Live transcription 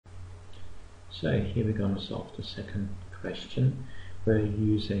So here we're going to solve the second question. We're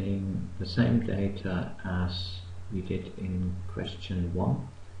using the same data as we did in question 1.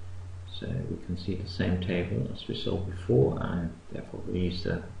 So we can see the same table as we saw before, and therefore we use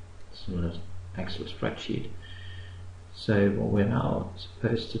the similar Excel spreadsheet. So what we're now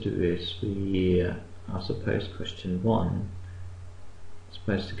supposed to do is we are supposed, question 1,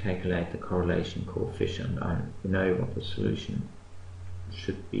 supposed to calculate the correlation coefficient, and we know what the solution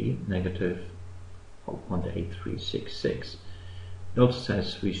should be, negative 0.8366. It also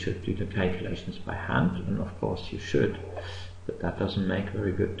says we should do the calculations by hand, and of course you should, but that doesn't make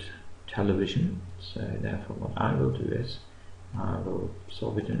very good television. So therefore what I will do is I will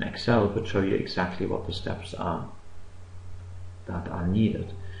solve it in Excel but show you exactly what the steps are that are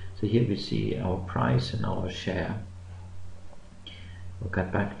needed. So here we see our price and our share. We'll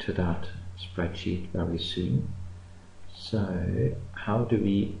get back to that spreadsheet very soon. So how do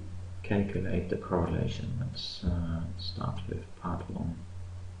we calculate the correlation? Let's start with part 1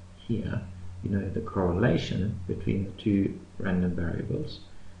 here. You know, the correlation between the two random variables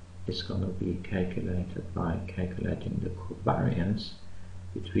is going to be calculated by calculating the covariance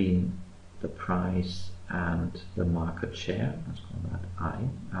between the price and the market share. Let's call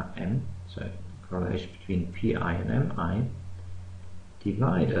that M. So the correlation between Pi and Mi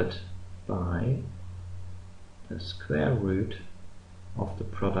divided by the square root of the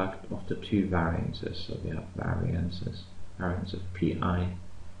product of the two variances. So we have variance of Pi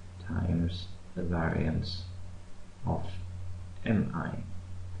times the variance of Mi.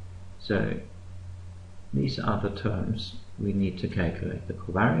 So these are the terms we need to calculate, the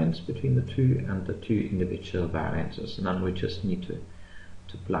covariance between the two and the two individual variances, and then we just need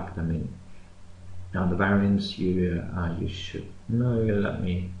to plug them in. Now the variance you should know. Let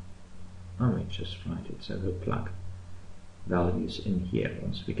me just write it. So we'll plug values in here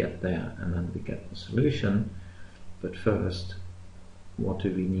once we get there, and then we get the solution. But first, what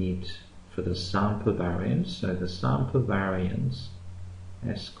do we need for the sample variance? So the sample variance,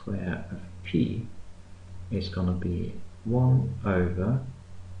 S square of P, is going to be 1 over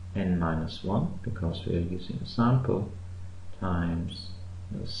n minus 1, because we are using a sample, times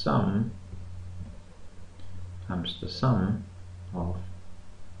the sum of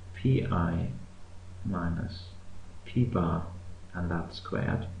Pi minus P bar, and that's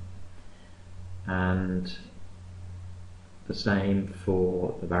squared. And the same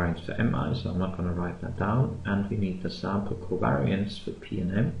for the variance for Mi, so I'm not going to write that down. And we need the sample covariance for P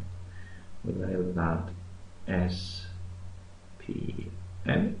and M. We'll label that as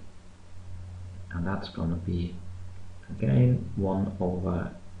Pm, and that's going to be again 1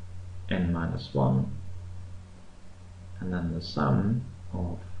 over n minus 1, and then the sum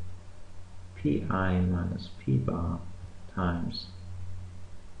of Pi minus P bar times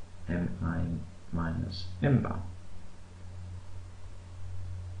Mi minus M bar.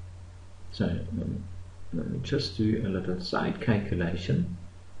 So let me just do a little side calculation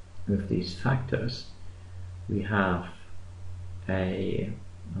with these factors. We have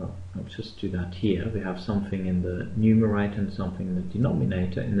I'll just do that here. We have something in the numerator and something in the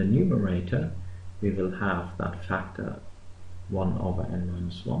denominator. In the numerator we will have that factor 1 over n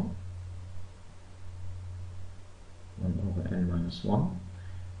minus 1. 1 over n minus 1.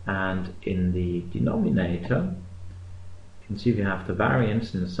 And in the denominator, you can see we have the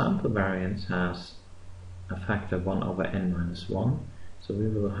variance, and the sample variance has a factor 1 over n minus 1. So we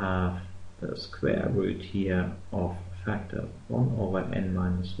will have the square root here of factor 1 over n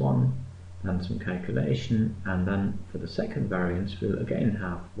minus 1, then some calculation, and then for the second variance we'll again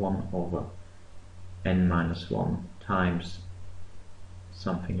have 1 over n minus 1 times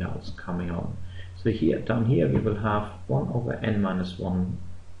something else coming on. So here, down here, we will have 1 over n minus 1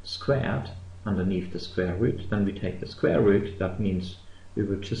 squared underneath the square root. Then we take the square root. That means we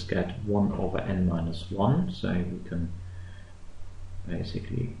will just get 1 over n minus 1. So we can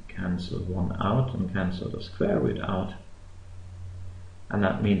basically cancel 1 out and cancel the square root out. And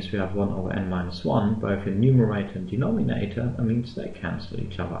that means we have 1 over n minus 1 both in numerator and denominator. That means they cancel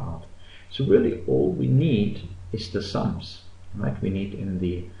each other out. So really all we need is the sums. Right? We need in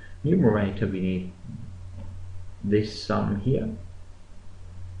the numerator, we need this sum here,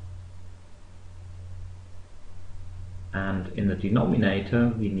 and in the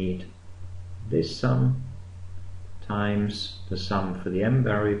denominator we need this sum times the sum for the m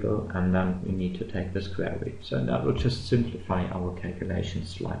variable, and then we need to take the square root. So that will just simplify our calculation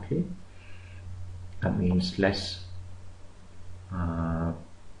slightly. That means less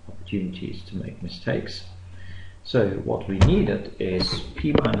opportunities to make mistakes. So what we needed is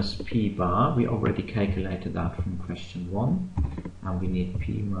P minus P bar. We already calculated that from question 1, and we need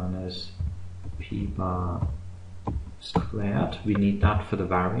P minus P bar squared. We need that for the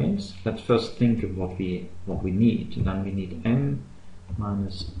variance. Let's first think of what we need. And then we need m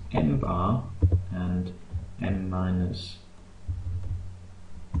minus m bar and m minus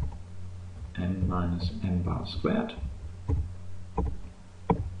m bar squared.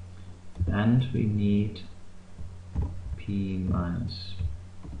 And we need P minus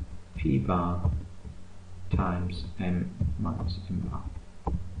P bar times m minus m bar.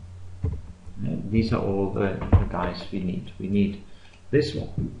 And these are all the guys we need. We need this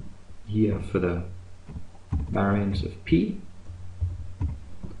one here for the variance of P.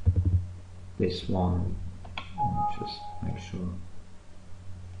 This one, just make sure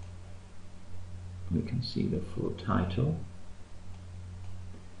we can see the full title.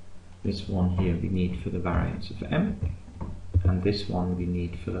 This one here we need for the variance of M, and this one we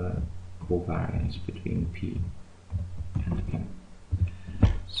need for the covariance between P and M.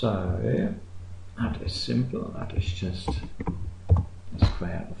 So that is simple, that is just the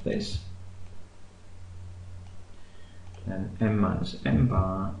square of this. And m minus m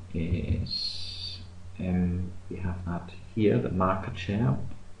bar is m, we have that here, the market share,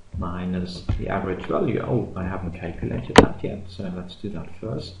 minus the average value. Oh, I haven't calculated that yet, so let's do that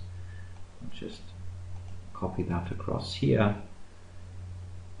first. I'll just copy that across here.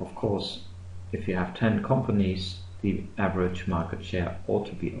 Of course, if you have 10 companies, the average market share ought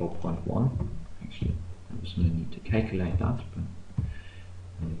to be 0.1. Actually, there's no need to calculate that, but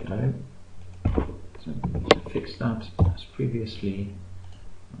there we go. So we need to fix that as previously.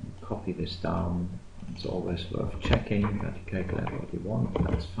 Copy this down. It's always worth checking that you calculate what you want.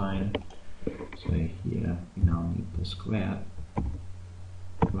 That's fine. So here we now need the square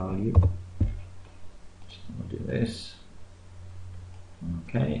value. So we'll do this.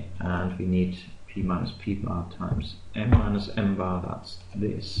 Okay, and we need P minus P bar times M minus M bar. That's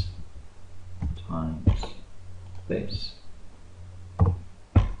this times this.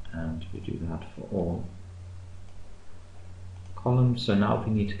 And we do that for all columns. So now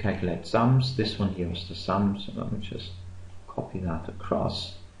we need to calculate sums. This one here was the sum, so let me just copy that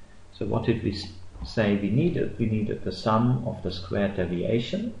across. So what did we say we needed? We needed the sum of the squared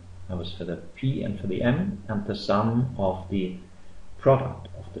deviation, that was for the P and for the M, and the sum of the product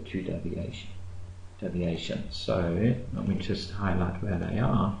of the two deviations. So let me just highlight where they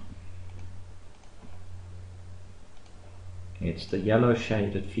are. It's the yellow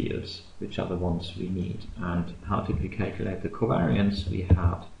shaded fields, which are the ones we need. And how did we calculate the covariance? We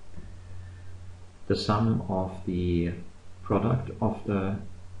had the sum of the product of the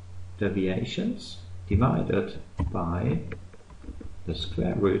deviations divided by the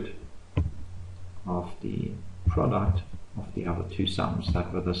square root of the product of the other two sums.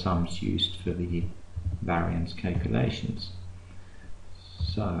 That were the sums used for the variance calculations.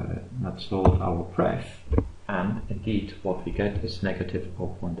 So that solved our pref. And indeed what we get is negative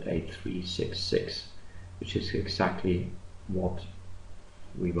 0.8366, which is exactly what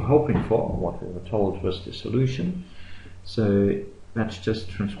we were hoping for, what we were told was the solution. So let's just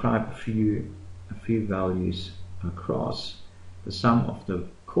transcribe a few values across. The sum of the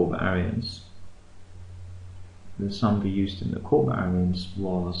covariance, the sum we used in the covariance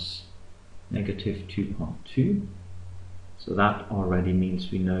was negative 2.2. So that already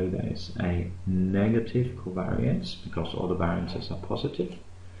means we know there is a negative covariance because all the variances are positive.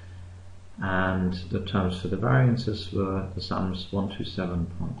 And the terms for the variances were the sums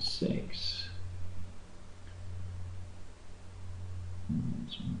 127.6.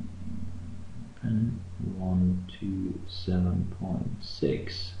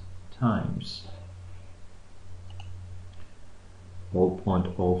 127.6 times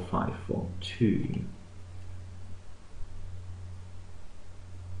 0.0542.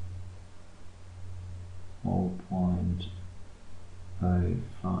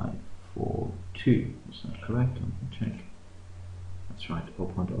 0.0542, is that correct? Let me check. That's right,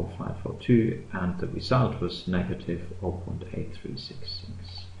 0.0542, and the result was negative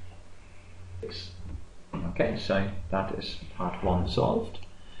 0.8366. Okay, so that is part 1 solved.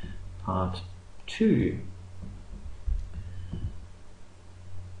 Part 2.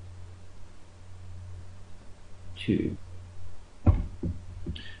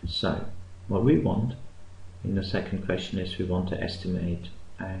 So what we want in the second question is we want to estimate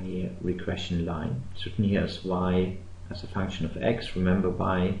a regression line. Certainly here's y as a function of x. Remember,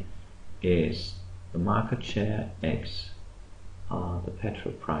 y is the market share, x are the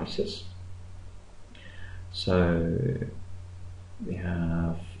petrol prices. So we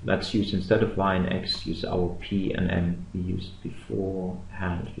have, let's use, instead of y and x, use our p and m we used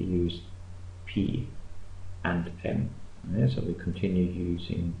beforehand. We used p and m. Okay, so we continue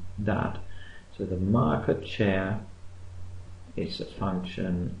using that. So So the market share is a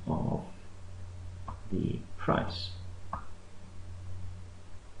function of the price.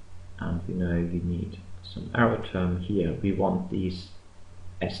 And we know we need some error term here. We want these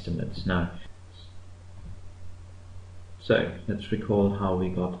estimates now. So let's recall how we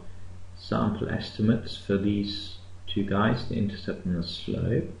got sample estimates for these two guys, the intercept and the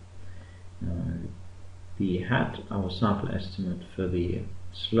slope. We had our sample estimate for the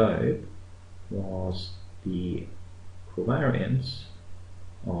slope was the covariance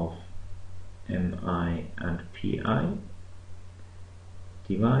of mi and pi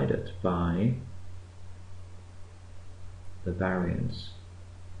divided by the variance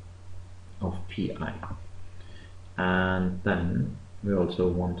of pi. And then we also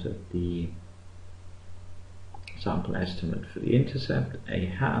wanted the sample estimate for the intercept, a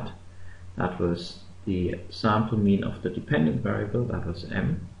hat. That was the sample mean of the dependent variable, that was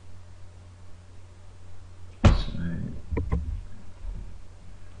m. So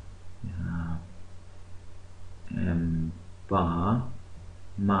we have m bar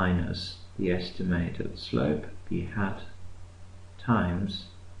minus the estimated slope, p hat, times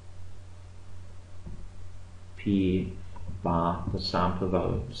p bar, the sample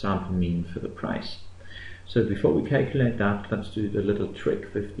value, sample mean for the price. So before we calculate that, let's do the little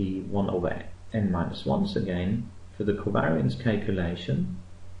trick with the 1 over n minus 1s again. For the covariance calculation,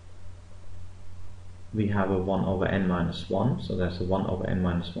 we have a 1 over n minus 1, so there's a 1 over n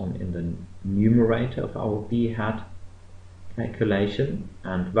minus 1 in the numerator of our b hat calculation,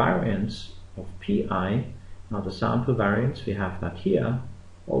 and variance of pi, now the sample variance, we have that here,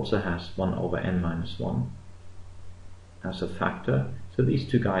 also has 1 over n minus 1 as a factor, so these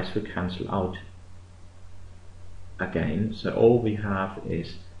two guys will cancel out again. So all we have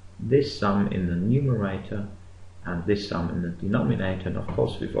is this sum in the numerator and this sum in the denominator, and of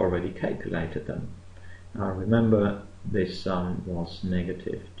course we've already calculated them. Now remember, this sum was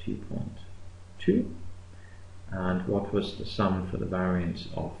negative 2.2, and what was the sum for the variance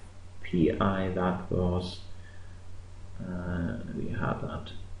of pi? That was we had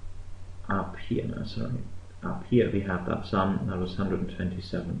that up here, no, sorry, up here we have that sum, that was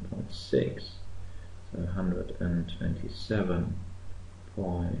 127.6, so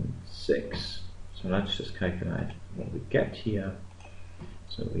 127.6. So let's just calculate what we get here.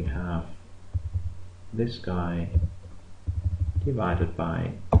 So we have this guy divided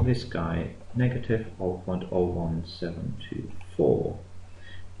by this guy, negative 0.01724,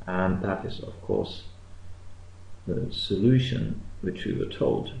 and that is of course the solution which we were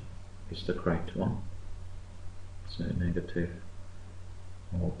told is the correct one. So negative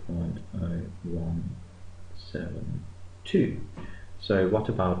 0.0172. So what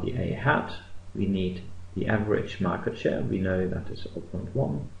about the a hat? We need the average market share. We know that is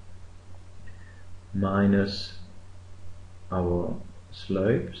 0.1 minus our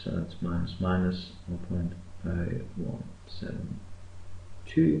slope, so that's minus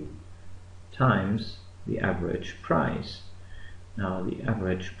 0.0172 times the average price. Now the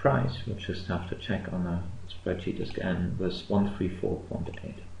average price, we'll just have to check on a spreadsheet again, was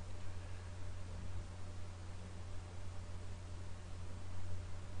 134.8.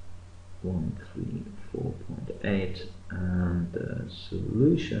 And the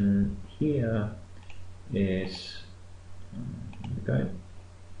solution here is, here we go,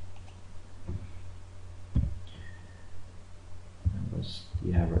 that was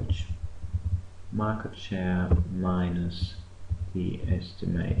the average market share minus the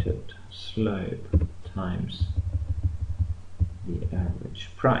estimated slope times the average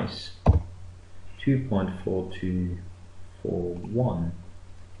price, 2.4241.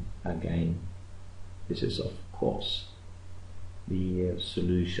 Again, this is of course the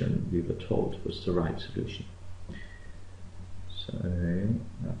solution we were told was the right solution. So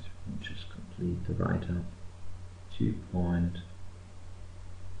let's just complete the write-up.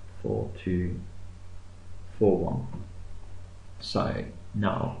 2.4241. So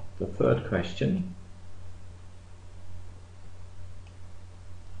now the third question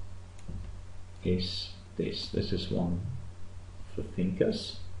is this. This is one for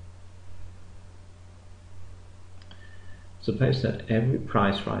thinkers. Suppose that every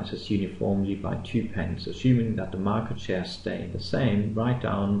price rises uniformly by 2 pence, assuming that the market shares stay the same. Write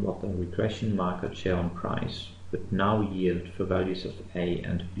down what the regression market share on price would now yield for values of A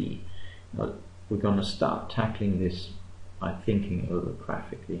and B. Now, we're going to start tackling this by thinking over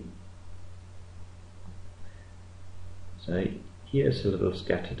graphically. So here's a little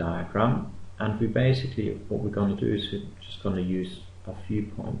scatter diagram, and we basically, what we're going to do is we're just going to use a few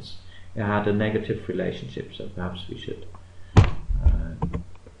points. It had a negative relationship, so perhaps we should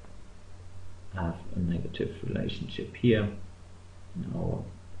positive relationship here in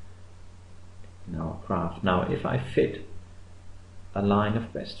our graph. Now if I fit a line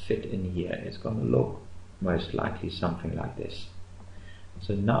of best fit in here, it's going to look most likely something like this.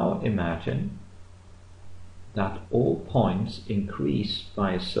 So now imagine that all points increase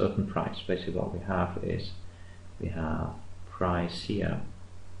by a certain price. Basically what we have is we have price here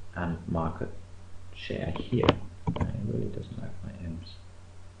and market share here. It really doesn't like my M's.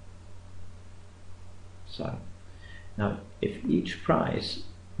 So now if each price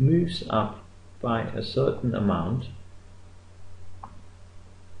moves up by a certain amount,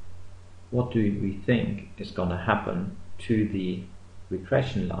 what do we think is going to happen to the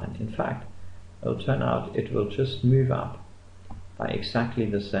regression line? In fact, it will turn out it will just move up by exactly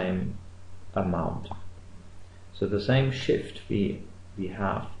the same amount. So the same shift we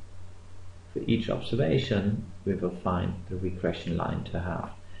have for each observation, we will find the regression line to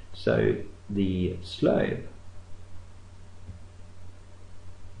have. So the slope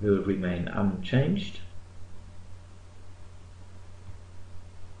will remain unchanged,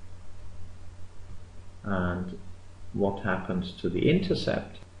 and what happens to the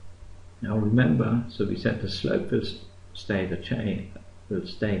intercept? Now remember, so we said the slope will stay the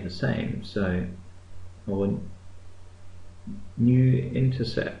same. So our new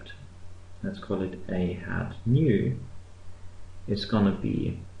intercept, let's call it A hat new, is going to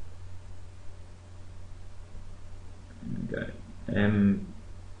be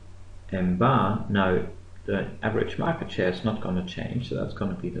M bar. Now the average market share is not going to change, so that's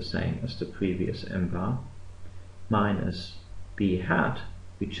going to be the same as the previous M bar, minus B hat.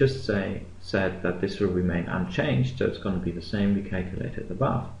 We just said that this will remain unchanged, so it's going to be the same we calculated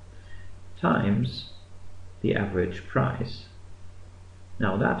above, times the average price.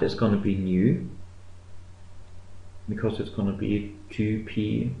 Now that is going to be new because it's going to be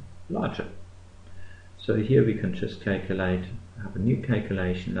 2p larger. So here we can just calculate, have a new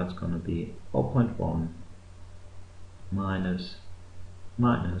calculation. That's going to be 0.1 minus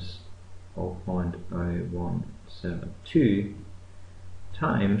 0.0172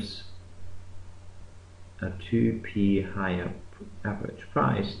 times a 2p higher average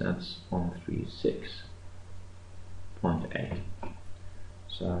price. That's 136.8.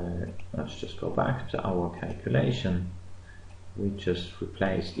 So let's just go back to our calculation. We just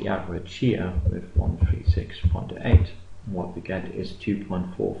replace the average here with 136.8. What we get is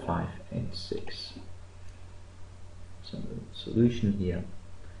 2.4586. So the solution here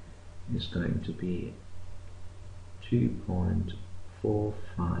is going to be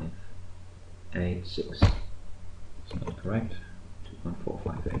 2.4586. Is that correct?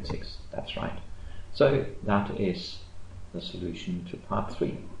 2.4586. That's right. So that is the solution to part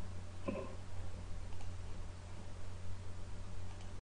 3.